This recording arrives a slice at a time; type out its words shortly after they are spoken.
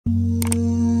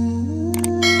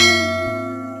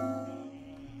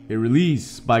A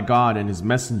release by God and His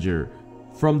messenger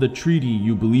from the treaty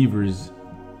you believers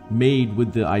made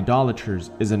with the idolaters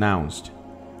is announced.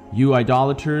 You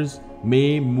idolaters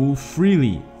may move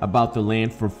freely about the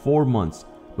land for 4 months,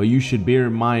 but you should bear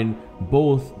in mind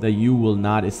both that you will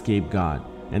not escape God,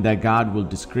 and that God will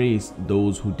disgrace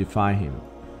those who defy Him.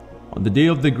 On the day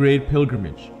of the great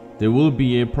pilgrimage, there will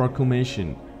be a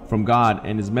proclamation from God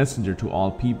and His messenger to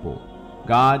all people.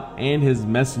 God and His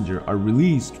messenger are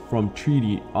released from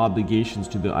treaty obligations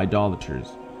to the idolaters.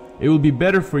 It will be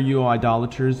better for you,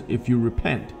 idolaters, if you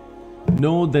repent.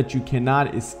 Know that you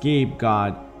cannot escape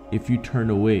God if you turn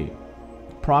away.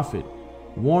 Prophet,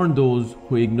 warn those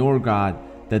who ignore God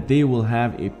that they will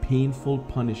have a painful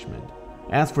punishment.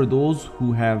 As for those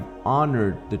who have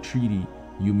honored the treaty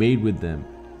you made with them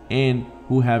and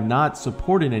who have not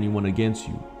supported anyone against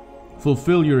you,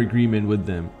 fulfill your agreement with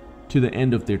them to the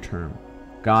end of their term.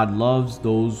 God loves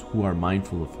those who are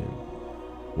mindful of Him.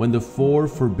 When the 4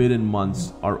 forbidden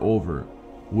months are over,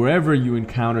 wherever you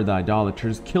encounter the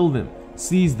idolaters, kill them,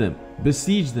 seize them,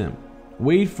 besiege them,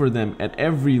 wait for them at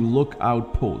every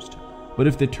lookout post. But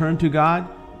if they turn to God,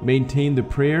 maintain the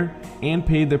prayer, and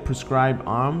pay the prescribed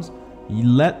alms,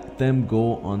 let them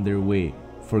go on their way,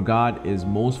 for God is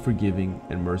most forgiving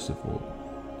and merciful.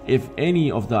 If any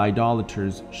of the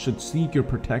idolaters should seek your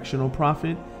protection, O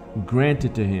Prophet, grant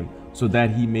it to him, so that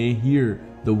he may hear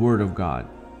the word of God.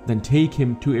 Then take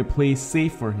him to a place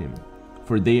safe for him,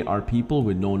 for they are people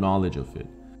with no knowledge of it.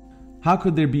 How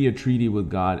could there be a treaty with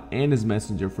God and His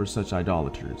messenger for such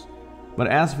idolaters? But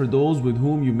as for those with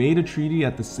whom you made a treaty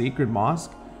at the sacred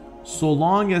mosque, so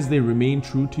long as they remain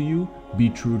true to you, be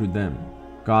true to them.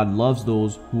 God loves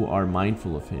those who are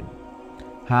mindful of Him.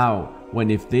 How, when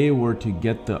if they were to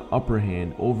get the upper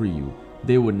hand over you,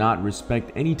 they would not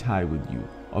respect any tie with you,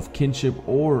 of kinship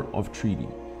or of treaty.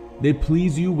 They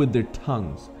please you with their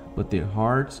tongues, but their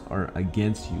hearts are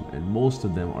against you, and most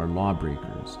of them are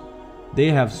lawbreakers. They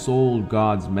have sold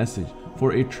God's message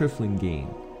for a trifling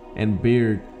gain, and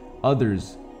bared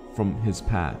others from His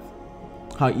path.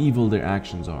 How evil their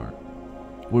actions are!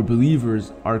 Where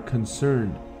believers are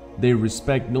concerned, they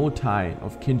respect no tie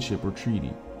of kinship or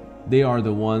treaty. They are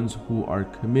the ones who are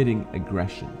committing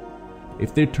aggression.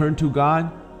 If they turn to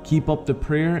God, keep up the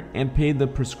prayer, and pay the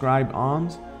prescribed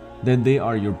alms, then they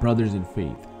are your brothers in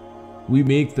faith. We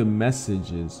make the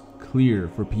messages clear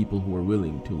for people who are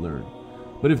willing to learn.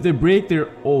 But if they break their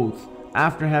oath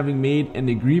after having made an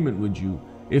agreement with you,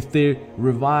 if they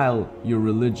revile your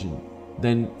religion,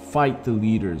 then fight the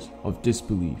leaders of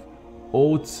disbelief.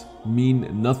 Oaths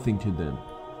mean nothing to them,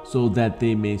 so that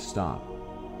they may stop.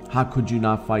 How could you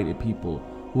not fight a people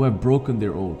who have broken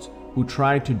their oaths, who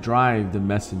tried to drive the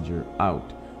messenger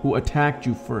out, who attacked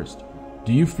you first?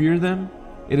 Do you fear them?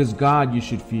 It is God you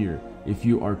should fear if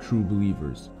you are true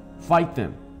believers. Fight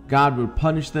them. God will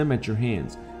punish them at your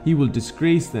hands. He will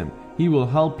disgrace them. He will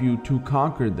help you to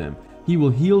conquer them. He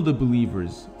will heal the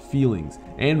believers' feelings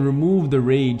and remove the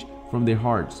rage from their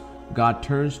hearts. God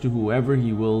turns to whoever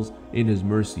He wills in His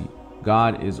mercy.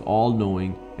 God is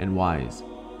all-knowing and wise.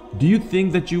 Do you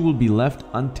think that you will be left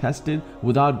untested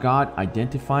without God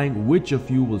identifying which of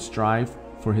you will strive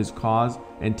for His cause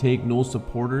and take no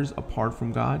supporters apart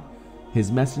from God,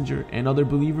 His messenger, and other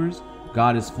believers?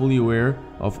 God is fully aware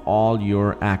of all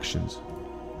your actions.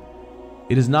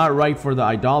 It is not right for the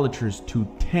idolaters to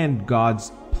tend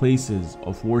God's places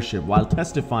of worship while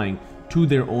testifying to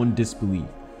their own disbelief.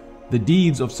 The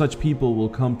deeds of such people will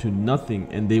come to nothing,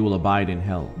 and they will abide in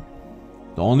hell.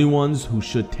 The only ones who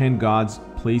should tend God's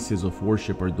places of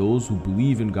worship are those who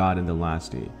believe in God in the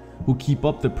last day, who keep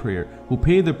up the prayer, who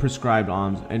pay the prescribed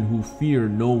alms, and who fear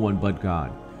no one but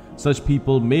God. Such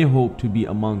people may hope to be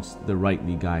amongst the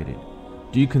rightly guided.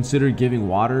 Do you consider giving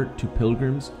water to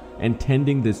pilgrims and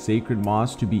tending the sacred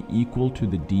mosque to be equal to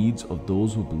the deeds of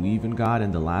those who believe in God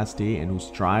in the last day and who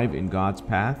strive in God's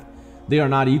path? They are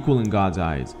not equal in God's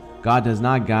eyes. God does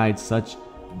not guide such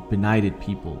benighted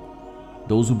people.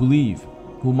 Those who believe,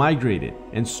 who migrated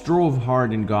and strove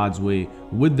hard in God's way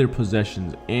with their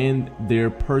possessions and their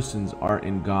persons, are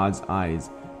in God's eyes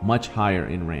much higher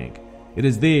in rank. It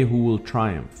is they who will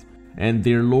triumph, and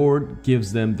their Lord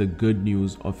gives them the good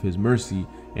news of His mercy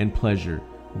and pleasure,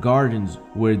 gardens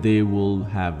where they will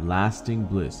have lasting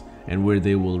bliss and where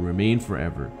they will remain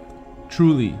forever.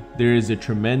 Truly, there is a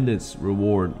tremendous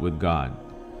reward with God.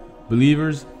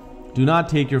 Believers, do not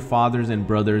take your fathers and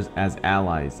brothers as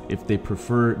allies if they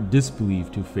prefer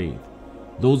disbelief to faith.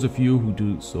 Those of you who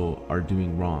do so are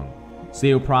doing wrong.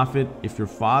 Say, O Prophet, if your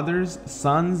fathers,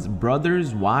 sons,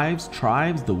 brothers, wives,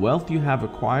 tribes, the wealth you have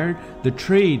acquired, the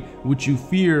trade which you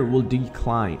fear will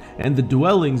decline, and the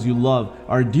dwellings you love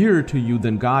are dearer to you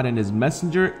than God and His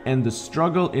messenger and the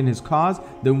struggle in His cause,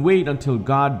 then wait until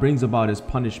God brings about His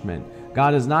punishment.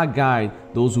 God does not guide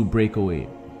those who break away.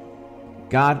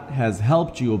 God has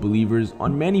helped you, O believers,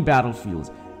 on many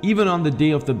battlefields, even on the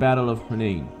day of the battle of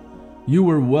Hunain. You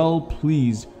were well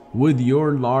pleased with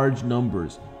your large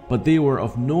numbers, but they were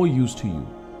of no use to you.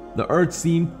 The earth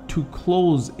seemed to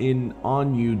close in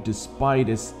on you despite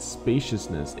its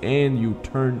spaciousness, and you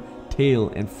turned tail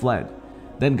and fled.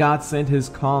 Then God sent His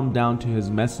calm down to His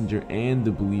messenger and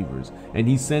the believers, and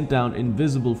He sent down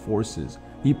invisible forces.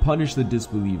 He punished the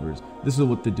disbelievers. This is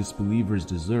what the disbelievers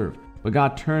deserved. But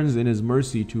God turns in His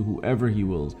mercy to whoever He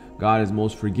wills. God is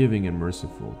most forgiving and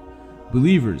merciful.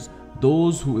 Believers,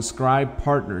 those who ascribe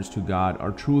partners to God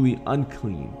are truly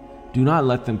unclean. Do not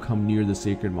let them come near the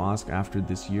sacred mosque after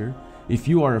this year. If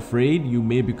you are afraid you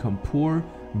may become poor,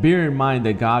 bear in mind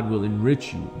that God will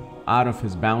enrich you out of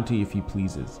His bounty if He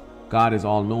pleases. God is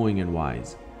all-knowing and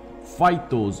wise. Fight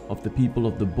those of the people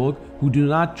of the book who do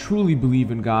not truly believe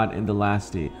in God in the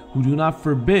last day, who do not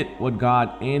forbid what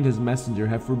God and His messenger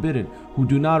have forbidden, who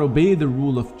do not obey the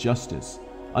rule of justice,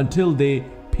 until they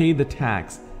pay the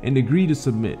tax and agree to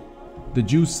submit. The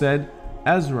Jews said,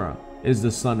 Ezra is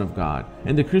the Son of God,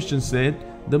 and the Christians said,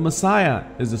 the Messiah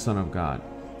is the Son of God.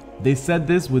 They said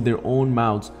this with their own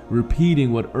mouths,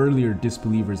 repeating what earlier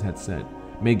disbelievers had said.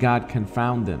 May God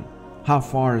confound them. How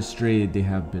far astray they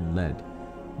have been led.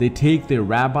 They take their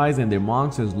rabbis and their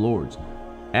monks as lords,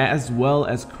 as well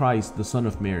as Christ, the Son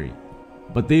of Mary.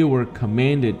 But they were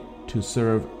commanded to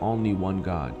serve only one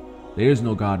God. There is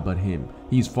no God but Him.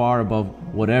 He is far above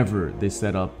whatever they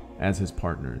set up as His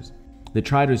partners. They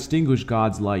try to extinguish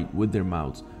God's light with their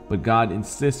mouths, but God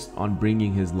insists on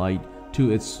bringing His light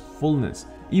to its fullness,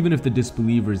 even if the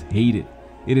disbelievers hate it.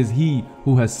 It is He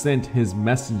who has sent His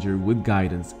messenger with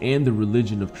guidance and the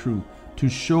religion of truth to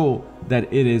show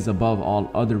that it is above all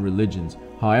other religions,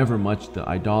 however much the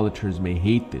idolaters may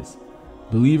hate this.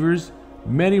 Believers,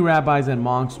 many rabbis and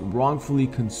monks wrongfully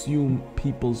consume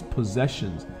people's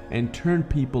possessions and turn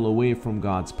people away from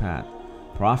God's path.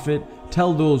 Prophet,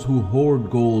 tell those who hoard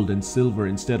gold and silver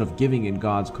instead of giving in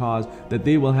God's cause that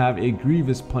they will have a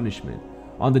grievous punishment.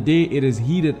 On the day it is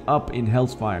heated up in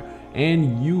hell's fire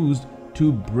and used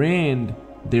to brand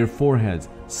their foreheads,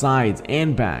 sides,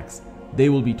 and backs, they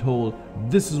will be told,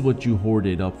 this is what you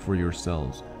hoarded up for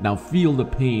yourselves. Now feel the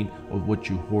pain of what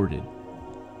you hoarded.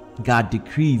 God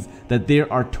decrees that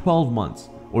there are 12 months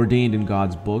ordained in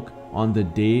God's book on the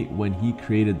day when He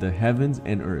created the heavens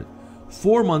and earth,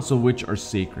 4 months of which are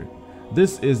sacred.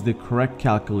 This is the correct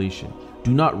calculation.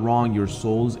 Do not wrong your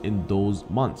souls in those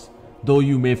months, though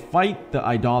you may fight the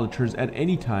idolaters at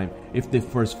any time if they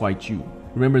first fight you.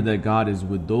 Remember that God is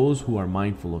with those who are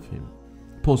mindful of Him.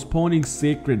 Postponing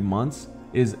sacred months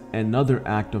is another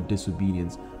act of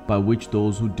disobedience by which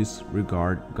those who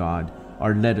disregard God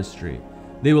are led astray.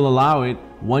 They will allow it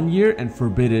 1 year and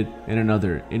forbid it in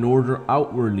another, in order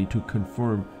outwardly to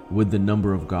conform with the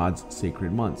number of God's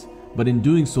sacred months. But in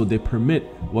doing so, they permit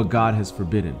what God has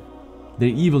forbidden. Their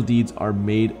evil deeds are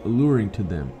made alluring to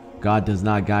them. God does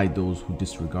not guide those who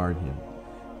disregard Him.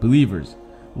 Believers,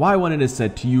 why, when it is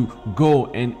said to you, go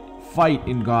and fight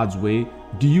in God's way,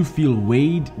 do you feel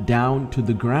weighed down to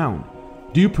the ground?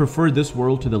 Do you prefer this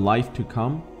world to the life to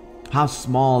come? How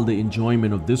small the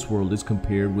enjoyment of this world is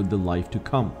compared with the life to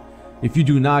come. If you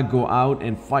do not go out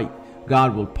and fight,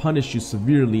 God will punish you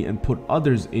severely and put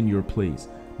others in your place,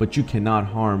 but you cannot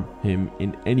harm Him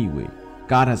in any way.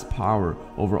 God has power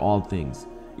over all things.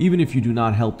 Even if you do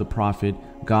not help the Prophet,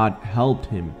 God helped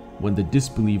him when the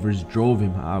disbelievers drove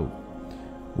him out.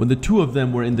 When the two of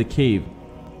them were in the cave,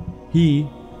 he,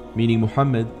 meaning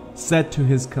Muhammad, said to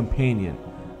his companion,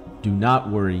 do not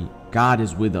worry, God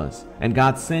is with us. And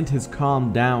God sent His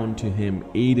calm down to him,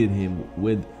 aided him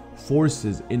with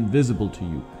forces invisible to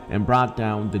you, and brought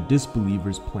down the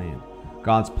disbelievers' plan.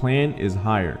 God's plan is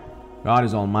higher. God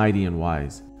is almighty and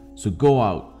wise. So go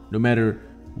out, no matter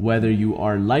whether you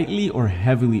are lightly or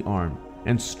heavily armed,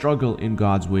 and struggle in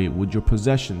God's way with your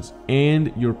possessions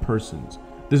and your persons.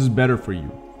 This is better for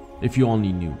you, if you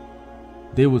only knew.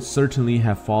 They would certainly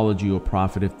have followed you, O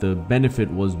Prophet, if the benefit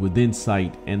was within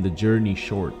sight and the journey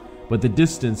short, but the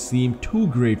distance seemed too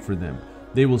great for them.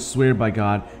 They will swear by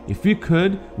God, if we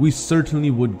could, we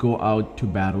certainly would go out to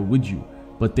battle with you.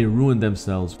 But they ruin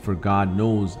themselves, for God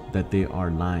knows that they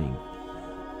are lying.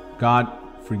 God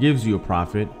forgives you, O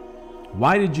Prophet.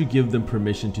 Why did you give them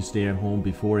permission to stay at home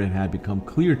before it had become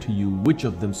clear to you which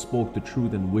of them spoke the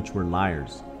truth and which were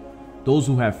liars? Those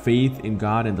who have faith in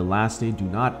God and the last day do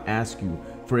not ask you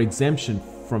for exemption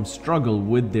from struggle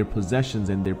with their possessions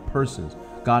and their persons.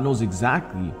 God knows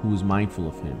exactly who is mindful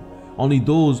of him. Only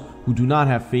those who do not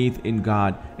have faith in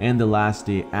God and the last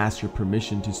day ask your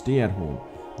permission to stay at home.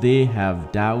 They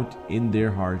have doubt in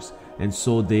their hearts, and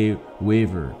so they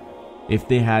waver. If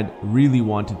they had really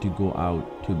wanted to go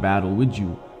out to battle with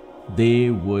you, they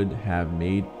would have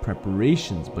made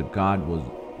preparations, but God was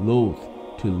loath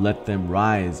to let them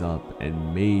rise up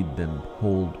and made them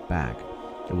hold back.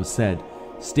 It was said,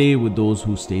 "Stay with those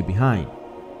who stay behind."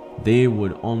 They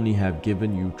would only have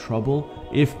given you trouble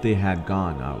if they had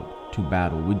gone out to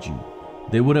battle with you.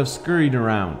 They would have scurried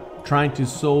around, trying to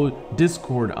sow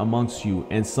discord amongst you,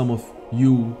 and some of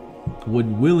you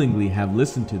would willingly have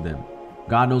listened to them.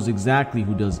 God knows exactly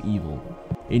who does evil.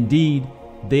 Indeed,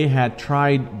 they had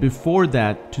tried before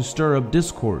that to stir up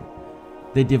discord.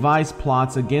 They devised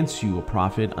plots against you, O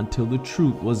prophet, until the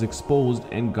truth was exposed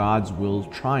and God's will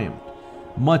triumphed,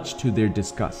 much to their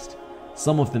disgust.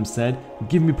 Some of them said,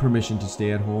 "Give me permission to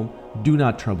stay at home. Do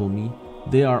not trouble me."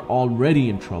 They are already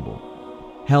in trouble.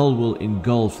 Hell will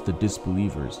engulf the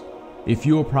disbelievers. If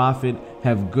you, O prophet,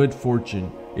 have good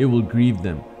fortune, it will grieve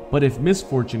them. But if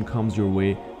misfortune comes your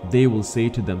way, they will say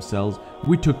to themselves,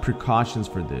 "We took precautions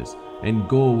for this," and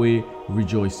go away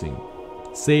rejoicing.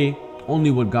 Say,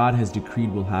 "Only what God has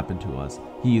decreed will happen to us.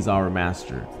 He is our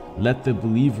master." Let the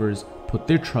believers put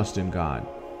their trust in God.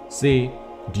 Say,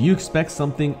 "Do you expect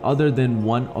something other than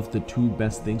one of the two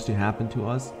best things to happen to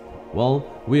us?" Well,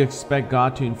 we expect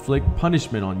God to inflict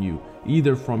punishment on you,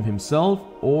 either from himself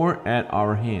or at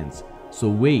our hands. So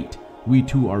wait, we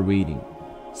too are waiting.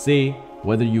 Say,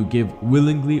 whether you give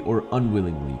willingly or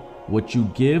unwillingly, what you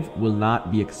give will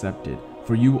not be accepted,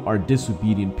 for you are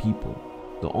disobedient people.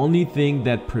 The only thing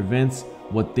that prevents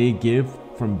what they give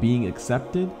from being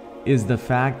accepted is the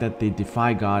fact that they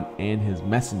defy God and his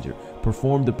messenger,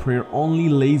 perform the prayer only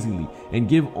lazily, and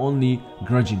give only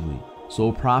grudgingly.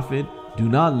 So, prophet, do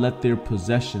not let their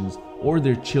possessions or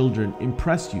their children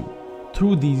impress you.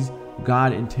 Through these,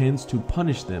 God intends to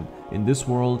punish them in this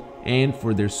world and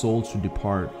for their souls to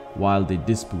depart while they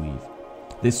disbelieve.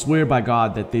 They swear by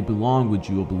God that they belong with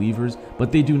you, O believers,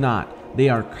 but they do not. They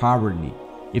are cowardly.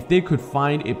 If they could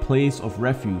find a place of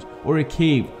refuge or a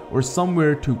cave or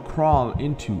somewhere to crawl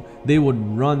into, they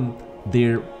would run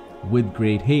there with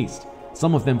great haste.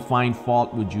 Some of them find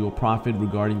fault with you, O prophet,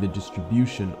 regarding the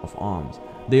distribution of alms.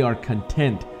 They are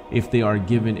content if they are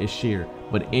given a share,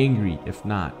 but angry if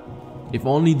not. If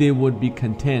only they would be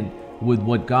content with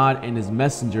what God and his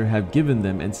messenger have given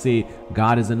them and say,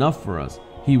 "God is enough for us.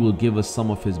 He will give us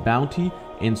some of his bounty,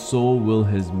 and so will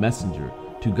his messenger.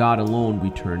 To God alone we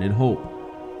turn in hope."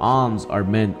 Alms are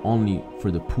meant only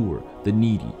for the poor, the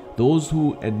needy, those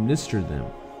who administer them,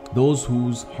 those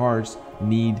whose hearts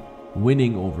need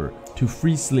winning over, to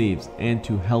free slaves, and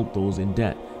to help those in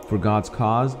debt, for God's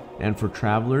cause, and for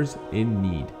travelers in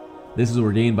need. This is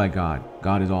ordained by God.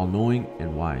 God is all-knowing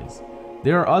and wise.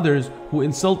 There are others who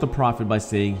insult the prophet by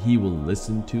saying he will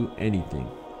listen to anything.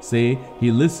 Say,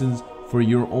 he listens for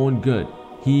your own good.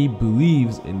 He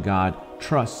believes in God,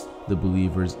 trusts the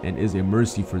believers, and is a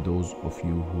mercy for those of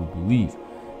you who believe.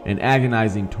 An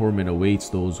agonizing torment awaits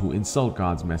those who insult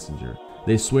God's messenger.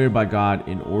 They swear by God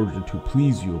in order to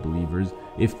please you, believers.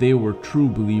 If they were true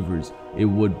believers, it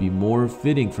would be more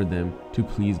fitting for them to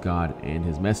please God and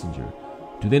his messenger.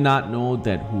 Do they not know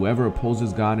that whoever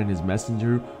opposes God and his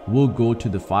messenger will go to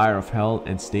the fire of hell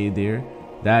and stay there?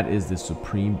 That is the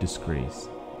supreme disgrace.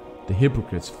 The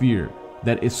hypocrites fear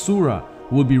that a surah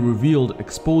will be revealed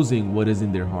exposing what is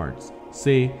in their hearts.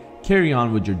 Say, "Carry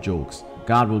on with your jokes.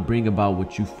 God will bring about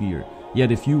what you fear."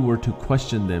 Yet if you were to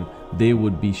question them, they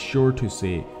would be sure to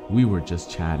say, "We were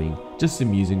just chatting, just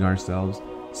amusing ourselves."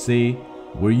 Say,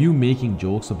 "Were you making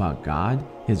jokes about God,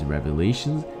 his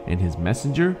revelations, and his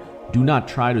messenger?" Do not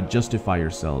try to justify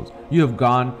yourselves. You have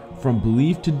gone from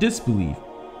belief to disbelief.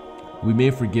 We may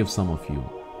forgive some of you,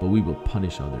 but we will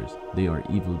punish others. They are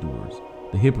evildoers.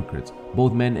 The hypocrites,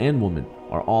 both men and women,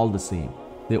 are all the same.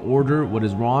 They order what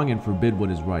is wrong and forbid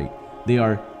what is right. They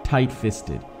are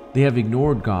tight-fisted. They have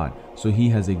ignored God, so he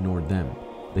has ignored them.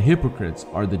 The hypocrites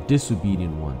are the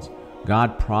disobedient ones.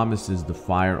 God promises the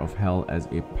fire of hell as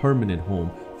a permanent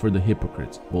home for the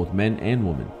hypocrites, both men and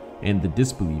women, and the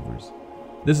disbelievers.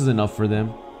 This is enough for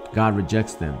them. God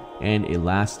rejects them, and a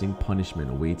lasting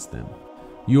punishment awaits them.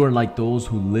 You are like those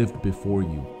who lived before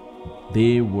you.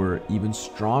 They were even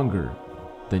stronger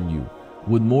than you,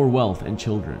 with more wealth and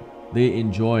children. They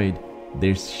enjoyed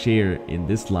their share in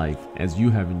this life as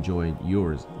you have enjoyed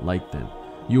yours like them.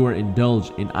 You are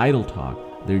indulged in idle talk.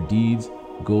 Their deeds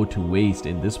go to waste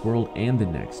in this world and the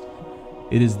next.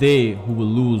 It is they who will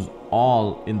lose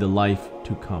all in the life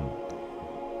to come.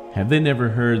 Have they never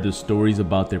heard the stories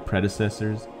about their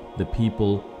predecessors, the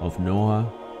people of Noah,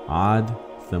 Ad,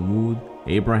 Thamud,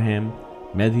 Abraham,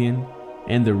 Median,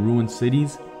 and their ruined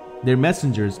cities? Their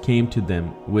messengers came to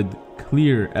them with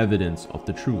clear evidence of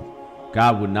the truth.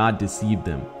 God would not deceive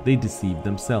them, they deceived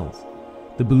themselves.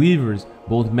 The believers,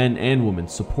 both men and women,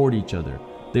 support each other.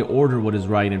 They order what is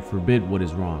right and forbid what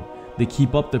is wrong. They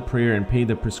keep up the prayer and pay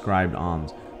the prescribed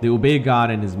alms. They obey God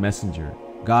and His messenger.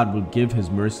 God will give His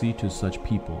mercy to such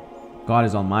people. God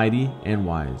is almighty and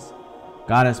wise.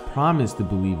 God has promised the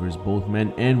believers, both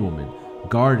men and women,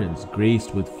 gardens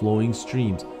graced with flowing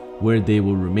streams where they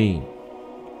will remain.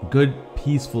 Good,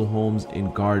 peaceful homes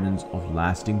in gardens of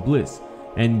lasting bliss.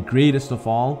 And greatest of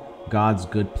all, God's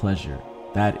good pleasure.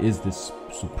 That is the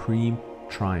supreme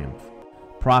triumph.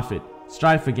 Prophet,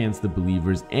 strive against the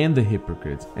believers and the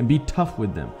hypocrites and be tough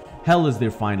with them. Hell is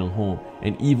their final home,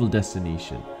 an evil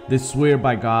destination. They swear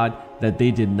by God that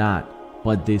they did not,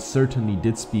 but they certainly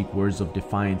did speak words of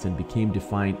defiance and became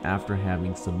defiant after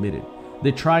having submitted.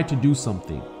 They tried to do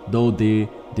something, though they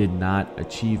did not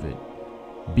achieve it.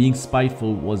 Being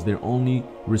spiteful was their only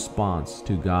response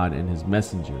to God and His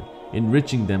messenger,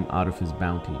 enriching them out of His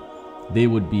bounty. They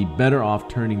would be better off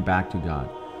turning back to God.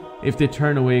 If they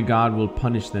turn away, God will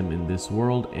punish them in this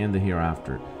world and the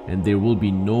hereafter, and there will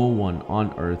be no one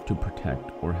on earth to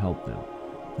protect or help them.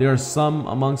 There are some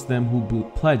amongst them who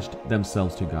pledged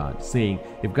themselves to God, saying,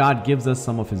 "If God gives us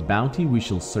some of His bounty, we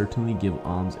shall certainly give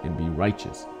alms and be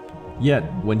righteous." Yet,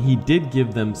 when He did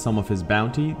give them some of His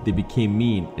bounty, they became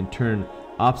mean and turned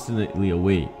obstinately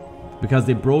away. Because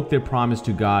they broke their promise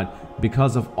to God,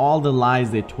 because of all the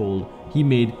lies they told, He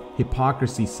made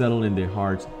hypocrisy settle in their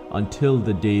hearts until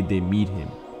the day they meet Him.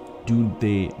 Do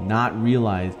they not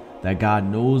realize that God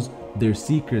knows their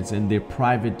secrets and their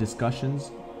private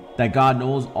discussions? That God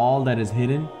knows all that is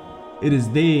hidden? It is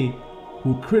they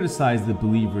who criticize the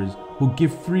believers, who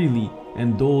give freely,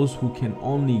 and those who can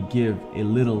only give a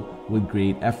little with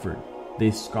great effort. They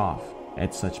scoff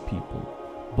at such people.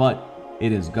 But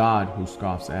it is God who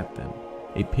scoffs at them.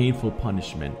 A painful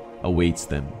punishment awaits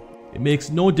them. It makes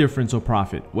no difference, O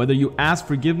Prophet, whether you ask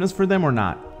forgiveness for them or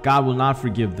not. God will not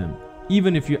forgive them,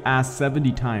 even if you ask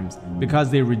 70 times, because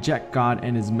they reject God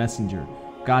and His messenger.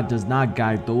 God does not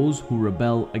guide those who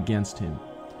rebel against Him.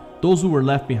 Those who were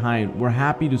left behind were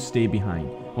happy to stay behind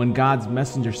when God's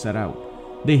messenger set out.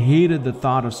 They hated the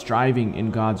thought of striving in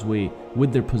God's way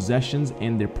with their possessions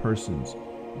and their persons.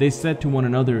 They said to one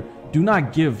another, "Do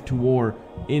not give to war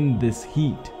in this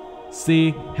heat.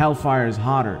 Say hellfire is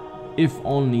hotter," if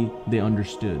only they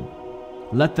understood.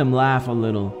 Let them laugh a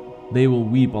little. They will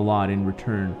weep a lot in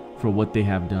return for what they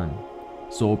have done.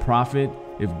 So, Prophet,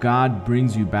 if God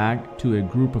brings you back to a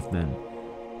group of them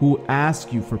who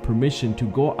ask you for permission to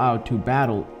go out to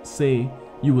battle, say,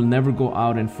 "You will never go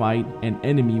out and fight an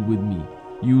enemy with me.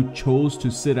 You chose to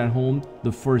sit at home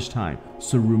the first time,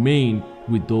 so remain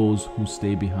with those who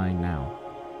stay behind now.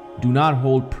 Do not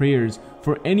hold prayers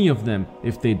for any of them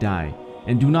if they die,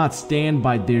 and do not stand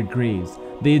by their graves.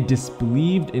 They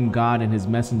disbelieved in God and His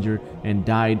messenger and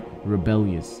died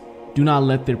rebellious. Do not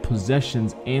let their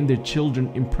possessions and their children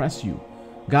impress you.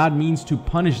 God means to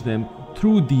punish them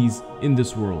through these in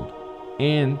this world,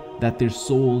 and that their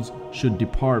souls should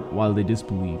depart while they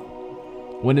disbelieve.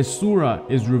 When a surah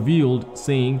is revealed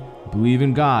saying, "Believe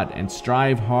in God and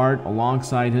strive hard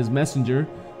alongside His messenger,"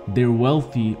 their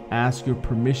wealthy ask your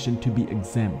permission to be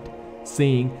exempt,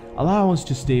 saying, "Allow us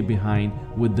to stay behind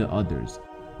with the others."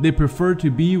 They prefer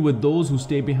to be with those who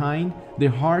stay behind.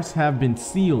 Their hearts have been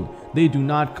sealed. They do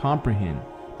not comprehend.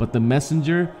 But the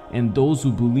messenger and those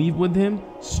who believe with him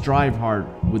strive hard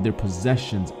with their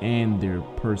possessions and their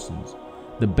persons.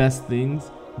 The best things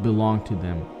belong to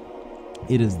them.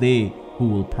 It is they who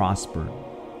will prosper.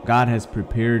 God has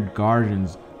prepared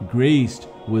gardens graced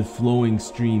with flowing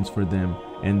streams for them,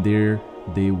 and there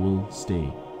they will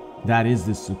stay. That is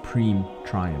the supreme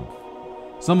triumph.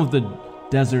 Some of the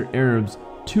desert Arabs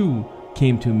too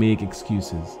came to make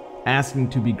excuses, asking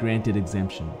to be granted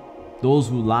exemption. Those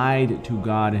who lied to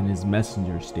God and His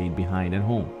messenger stayed behind at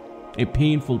home. A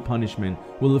painful punishment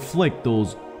will afflict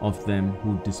those of them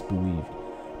who disbelieved.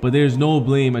 But there is no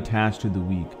blame attached to the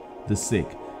weak, the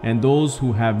sick, and those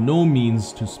who have no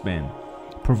means to spend,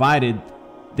 provided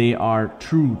they are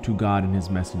true to God and His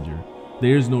messenger.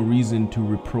 There is no reason to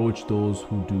reproach those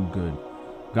who do good.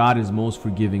 God is most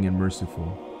forgiving and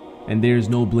merciful. And there is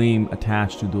no blame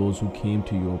attached to those who came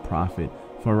to you, O Prophet,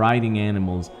 for riding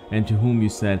animals, and to whom you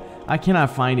said, "I cannot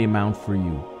find a mount for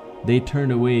you." They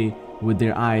turned away with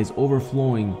their eyes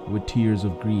overflowing with tears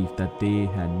of grief that they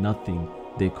had nothing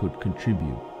they could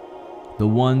contribute. The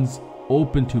ones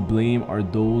open to blame are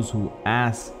those who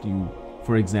asked you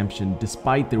for exemption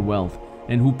despite their wealth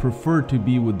and who prefer to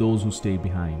be with those who stay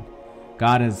behind.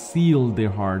 God has sealed their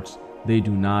hearts, they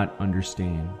do not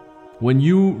understand. When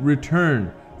you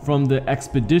return from the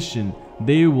expedition,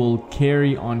 they will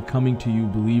carry on coming to you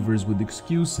believers with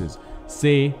excuses.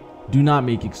 Say, do not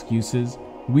make excuses.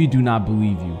 We do not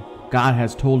believe you. God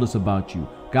has told us about you.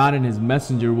 God and his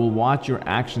messenger will watch your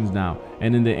actions now,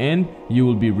 and in the end, you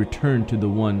will be returned to the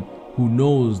one who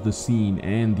knows the seen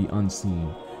and the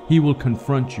unseen. He will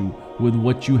confront you with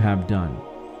what you have done.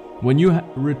 When you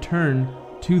return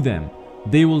to them,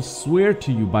 they will swear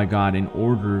to you by God in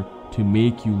order to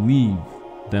make you leave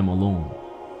them alone.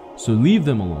 So leave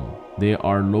them alone. They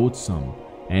are loathsome,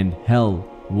 and hell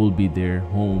will be their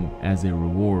home as a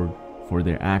reward for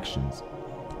their actions.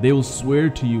 They will swear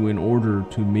to you in order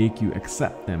to make you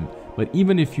accept them, but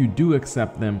even if you do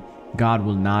accept them, God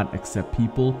will not accept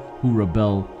people who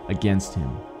rebel against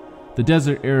him. The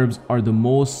desert Arabs are the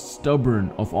most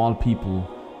stubborn of all people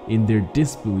in their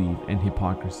disbelief and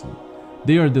hypocrisy.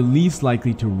 They are the least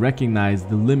likely to recognize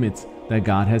the limits that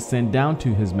God has sent down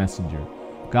to his messenger.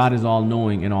 God is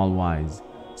all-knowing and all-wise.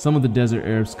 Some of the desert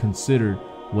Arabs consider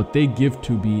what they give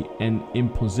to be an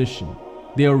imposition.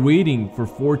 They are waiting for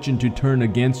fortune to turn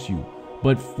against you,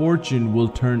 but fortune will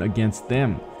turn against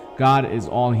them. God is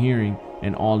all-hearing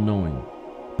and all-knowing.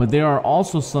 But there are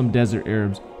also some desert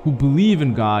Arabs who believe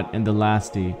in God and the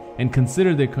last day and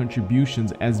consider their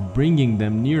contributions as bringing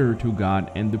them nearer to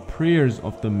God and the prayers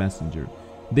of the messenger.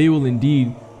 They will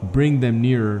indeed bring them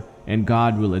nearer, and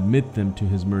God will admit them to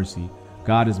his mercy.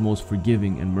 God is most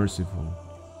forgiving and merciful.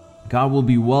 God will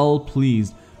be well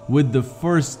pleased with the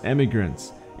first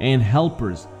emigrants and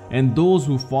helpers and those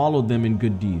who follow them in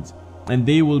good deeds, and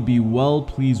they will be well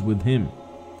pleased with him.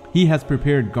 He has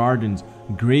prepared gardens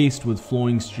graced with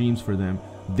flowing streams for them,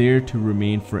 there to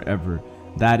remain forever.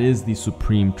 That is the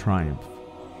supreme triumph.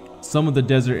 Some of the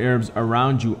desert Arabs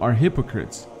around you are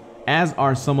hypocrites, as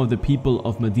are some of the people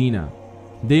of Medina.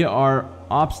 They are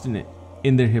obstinate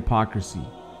in their hypocrisy.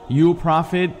 You,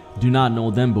 prophet, do not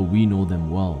know them, but we know them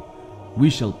well.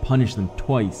 We shall punish them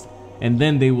twice, and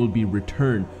then they will be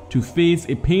returned to face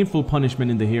a painful punishment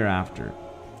in the hereafter.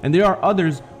 And there are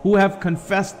others who have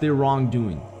confessed their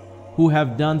wrongdoing, who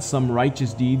have done some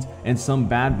righteous deeds and some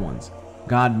bad ones.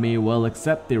 God may well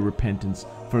accept their repentance,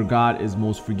 for God is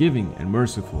most forgiving and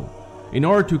merciful. In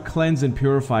order to cleanse and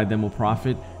purify them, O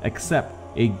Prophet, accept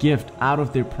a gift out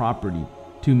of their property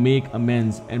to make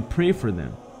amends and pray for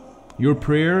them. Your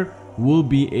prayer will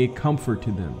be a comfort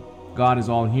to them. God is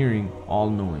all-hearing,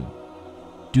 all-knowing.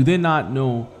 Do they not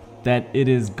know that it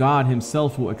is God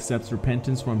himself who accepts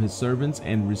repentance from his servants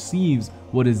and receives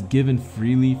what is given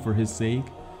freely for his sake?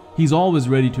 He's always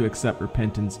ready to accept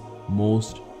repentance,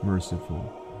 most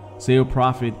merciful. Say, O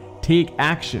Prophet, take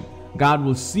action. God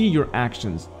will see your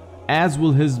actions, as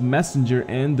will his messenger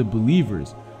and the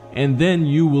believers, and then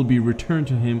you will be returned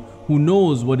to him who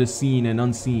knows what is seen and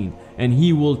unseen, and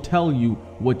he will tell you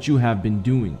what you have been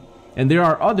doing. And there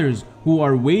are others who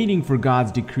are waiting for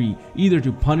God's decree, either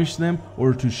to punish them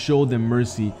or to show them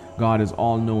mercy. God is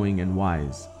all-knowing and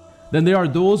wise. Then there are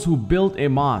those who built a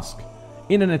mosque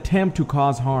in an attempt to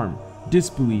cause harm,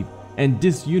 disbelief, and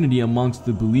disunity amongst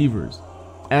the believers,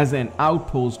 as an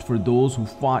outpost for those who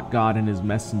fought God and his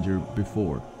messenger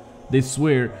before. They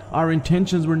swear, our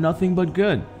intentions were nothing but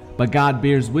good, but God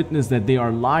bears witness that they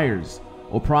are liars.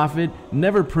 O Prophet,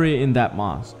 never pray in that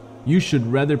mosque. You should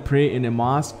rather pray in a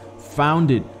mosque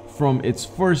founded from its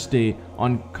first day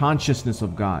on consciousness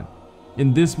of God.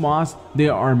 In this mosque,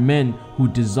 there are men who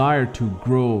desire to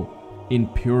grow in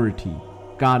purity.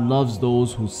 God loves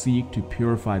those who seek to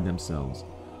purify themselves.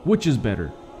 Which is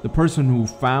better, the person who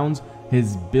founds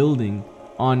his building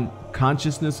on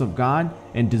consciousness of God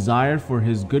and desire for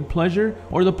his good pleasure,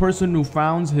 or the person who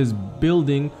founds his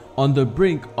building on the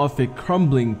brink of a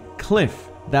crumbling cliff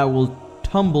that will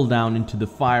tumble down into the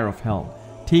fire of hell,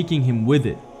 taking him with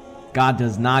it? God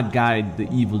does not guide the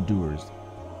evildoers.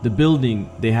 The building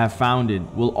they have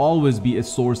founded will always be a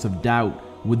source of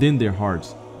doubt within their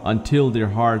hearts until their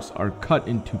hearts are cut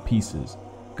into pieces.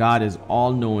 God is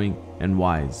all-knowing and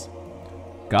wise.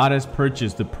 God has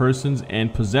purchased the persons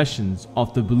and possessions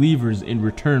of the believers in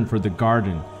return for the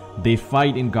garden. They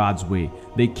fight in God's way.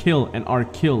 They kill and are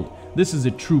killed. This is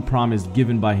a true promise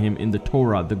given by him in the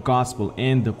Torah, the Gospel,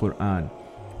 and the Quran.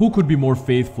 Who could be more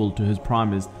faithful to his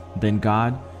promise than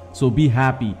God? So be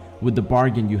happy with the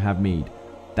bargain you have made.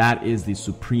 That is the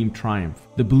supreme triumph.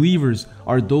 The believers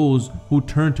are those who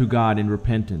turn to God in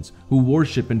repentance, who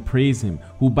worship and praise him,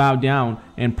 who bow down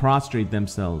and prostrate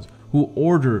themselves, who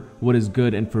order what is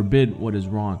good and forbid what is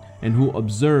wrong, and who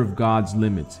observe God's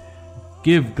limits.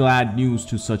 Give glad news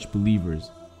to such believers.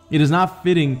 It is not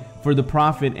fitting for the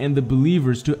Prophet and the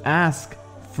believers to ask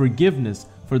forgiveness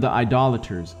for the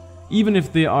idolaters, even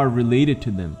if they are related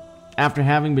to them, after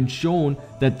having been shown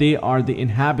that they are the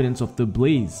inhabitants of the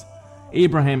blaze.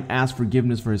 Abraham asked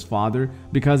forgiveness for his father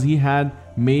because he had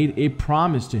made a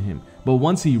promise to him, but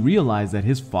once he realized that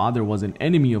his father was an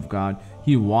enemy of God,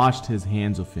 he washed his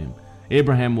hands of him.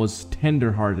 Abraham was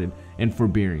tender-hearted and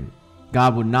forbearing.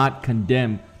 God would not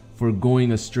condemn for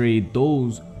going astray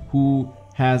those who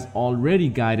has already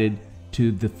guided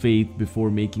to the faith before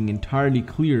making entirely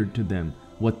clear to them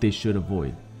what they should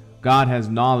avoid. God has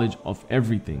knowledge of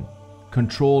everything.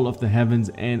 Control of the heavens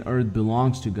and earth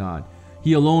belongs to God.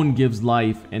 He alone gives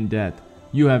life and death.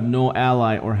 You have no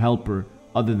ally or helper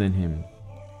other than Him.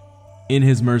 In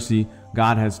His mercy,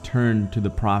 God has turned to the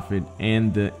Prophet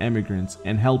and the emigrants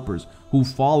and helpers who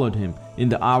followed him in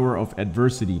the hour of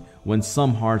adversity when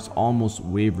some hearts almost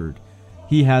wavered.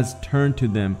 He has turned to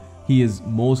them. He is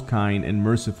most kind and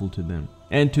merciful to them.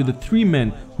 And to the 3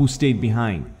 men who stayed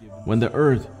behind, when the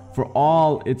earth, for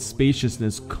all its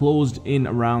spaciousness, closed in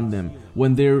around them,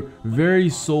 when their very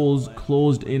souls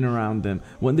closed in around them,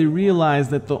 when they realized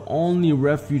that the only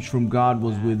refuge from God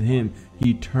was with Him,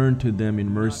 He turned to them in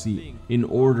mercy in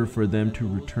order for them to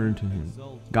return to Him.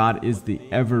 God is the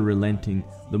ever-relenting,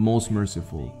 the most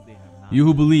merciful. You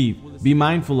who believe, be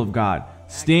mindful of God.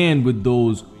 Stand with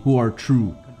those who are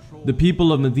true. The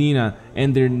people of Medina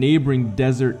and their neighboring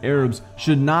desert Arabs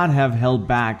should not have held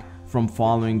back from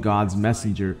following God's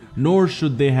messenger, nor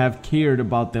should they have cared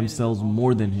about themselves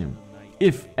more than him.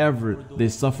 If ever they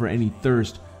suffer any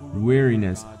thirst,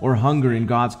 weariness, or hunger in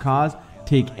God's cause,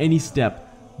 take any step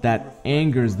that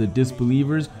angers the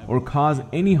disbelievers or cause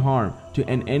any harm to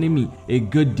an enemy, a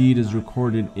good deed is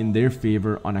recorded in their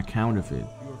favor on account of it.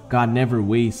 God never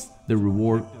wastes the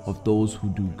reward of those who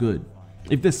do good.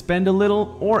 If they spend a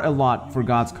little or a lot for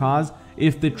God's cause,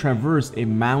 if they traverse a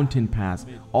mountain pass,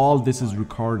 all this is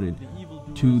recorded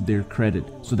to their credit,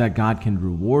 so that God can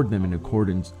reward them in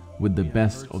accordance with the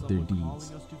best of their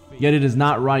deeds. Yet it is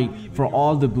not right for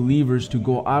all the believers to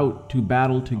go out to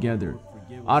battle together.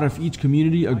 Out of each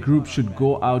community, a group should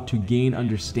go out to gain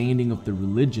understanding of the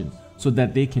religion, so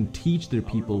that they can teach their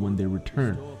people when they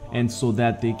return, and so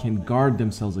that they can guard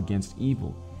themselves against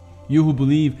evil. You who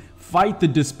believe, fight the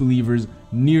disbelievers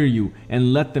near you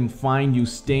and let them find you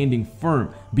standing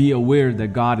firm. Be aware that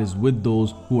God is with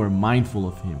those who are mindful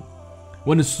of Him.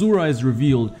 When a surah is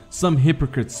revealed, some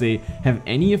hypocrites say, have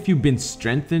any of you been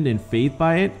strengthened in faith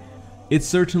by it? It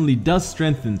certainly does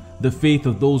strengthen the faith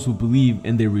of those who believe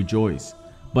and they rejoice.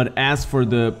 But as for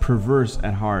the perverse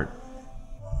at heart,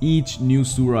 each new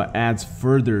surah adds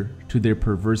further to their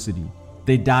perversity.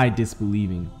 They die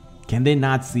disbelieving. Can they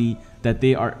not see that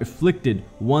they are afflicted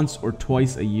once or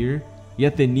twice a year,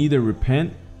 yet they neither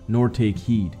repent nor take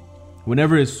heed?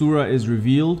 Whenever a surah is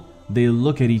revealed, they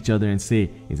look at each other and say,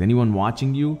 is anyone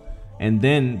watching you? And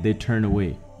then they turn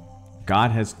away.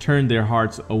 God has turned their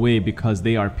hearts away because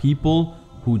they are people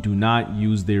who do not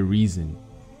use their reason.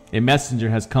 A messenger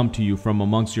has come to you from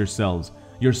amongst yourselves.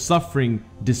 Your suffering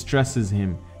distresses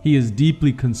him. He is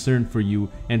deeply concerned for you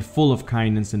and full of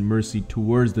kindness and mercy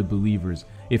towards the believers.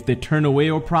 If they turn away,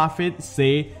 O Prophet,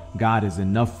 say, God is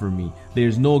enough for me. There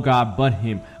is no God but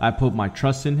Him. I put my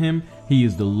trust in Him. He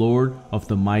is the Lord of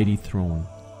the mighty throne.